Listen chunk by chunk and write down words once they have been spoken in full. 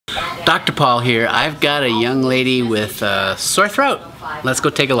Dr. Paul here. I've got a young lady with a sore throat. Let's go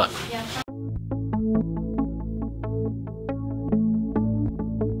take a look.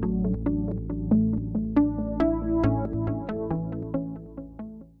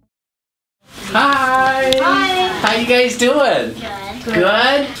 Hi! Hi! How you guys doing? Good.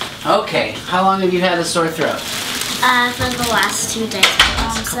 Good? Okay. How long have you had a sore throat? For the last 2 days.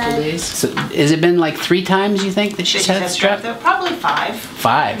 Couple days. So, has it been like 3 times you think that she's had strep? Probably 5.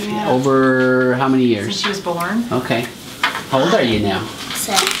 5? Yeah. Over how many years? Since she was born. Okay. How old are you now?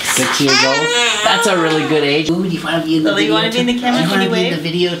 6. 6 years old? That's a really good age. Ooh, do you want to be in the Lily, video? you want to be in the camera? Do you Can want you to be in wave? the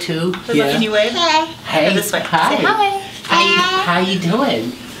video too? Lily, can you wave? Hey. Or this way. Hi. Say hi. How you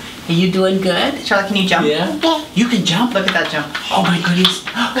doing? Are you doing good? Charlotte, can you jump? Yeah. You can jump. Look at that jump. Oh my goodness.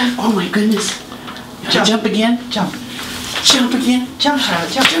 Oh my goodness. Jump again. Jump. Jump again. Jump,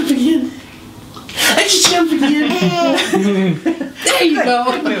 Charlotte. Jump. Jump again. I just jump again. There you go.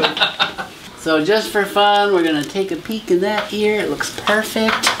 Good move. So just for fun, we're gonna take a peek in that ear. It looks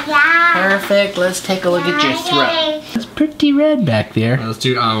perfect. Yeah. Perfect. Let's take a look at your throat. It's pretty red back there. Let's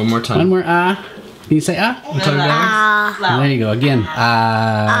do one more time. One more ah. Can you say ah? Time down. There Loud. you go again.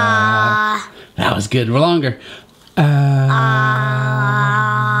 Ah. That was good. Longer.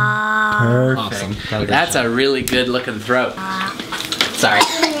 Perfect. Awesome. Got a good That's shot. a really good looking throat. Sorry.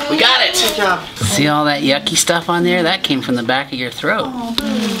 We got it. Good job. See all that yucky stuff on there? That came from the back of your throat.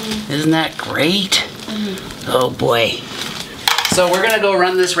 Isn't that great? Oh boy. So we're gonna go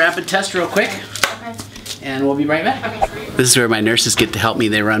run this rapid test real quick. And we'll be right back. This is where my nurses get to help me.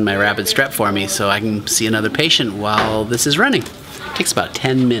 They run my rapid strep for me so I can see another patient while this is running. It takes about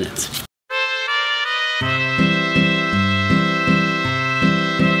 10 minutes.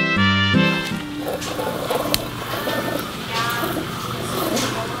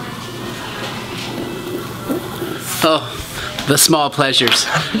 Oh, the small pleasures.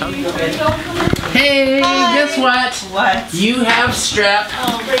 Hey, guess what? What? You have strep.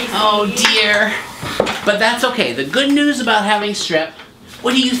 Oh dear. But that's okay. The good news about having strep,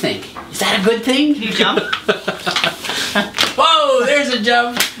 what do you think? Is that a good thing? Can you jump? Whoa, there's a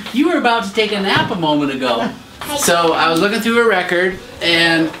jump. You were about to take a nap a moment ago. So I was looking through a record,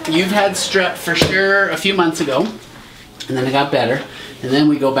 and you've had strep for sure a few months ago, and then it got better. And then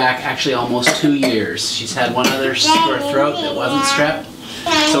we go back actually almost 2 years. She's had one other sore throat that wasn't strep.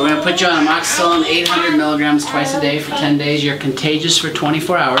 So we're gonna put you on amoxicillin 800 milligrams twice a day for 10 days. You're contagious for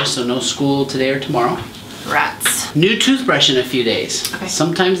 24 hours, so no school today or tomorrow. Rats. New toothbrush in a few days. Okay.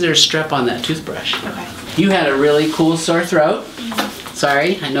 Sometimes there's strep on that toothbrush. Okay. You had a really cool sore throat.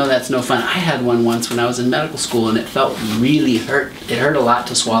 Sorry, I know that's no fun. I had one once when I was in medical school and it felt really hurt. It hurt a lot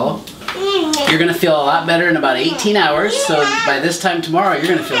to swallow. You're gonna feel a lot better in about 18 hours, so by this time tomorrow you're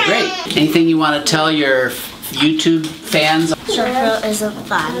gonna feel great. Anything you wanna tell your YouTube fans? Strep throat isn't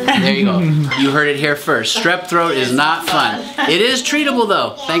fun. There you go. You heard it here first. Strep throat is not fun. It is treatable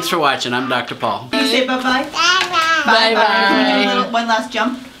though. Thanks for watching. I'm Dr. Paul. Can you say bye-bye? Bye-bye. Bye-bye. One last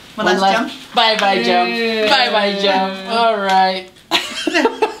jump. One last jump. Bye-bye jump. Bye-bye jump. All right.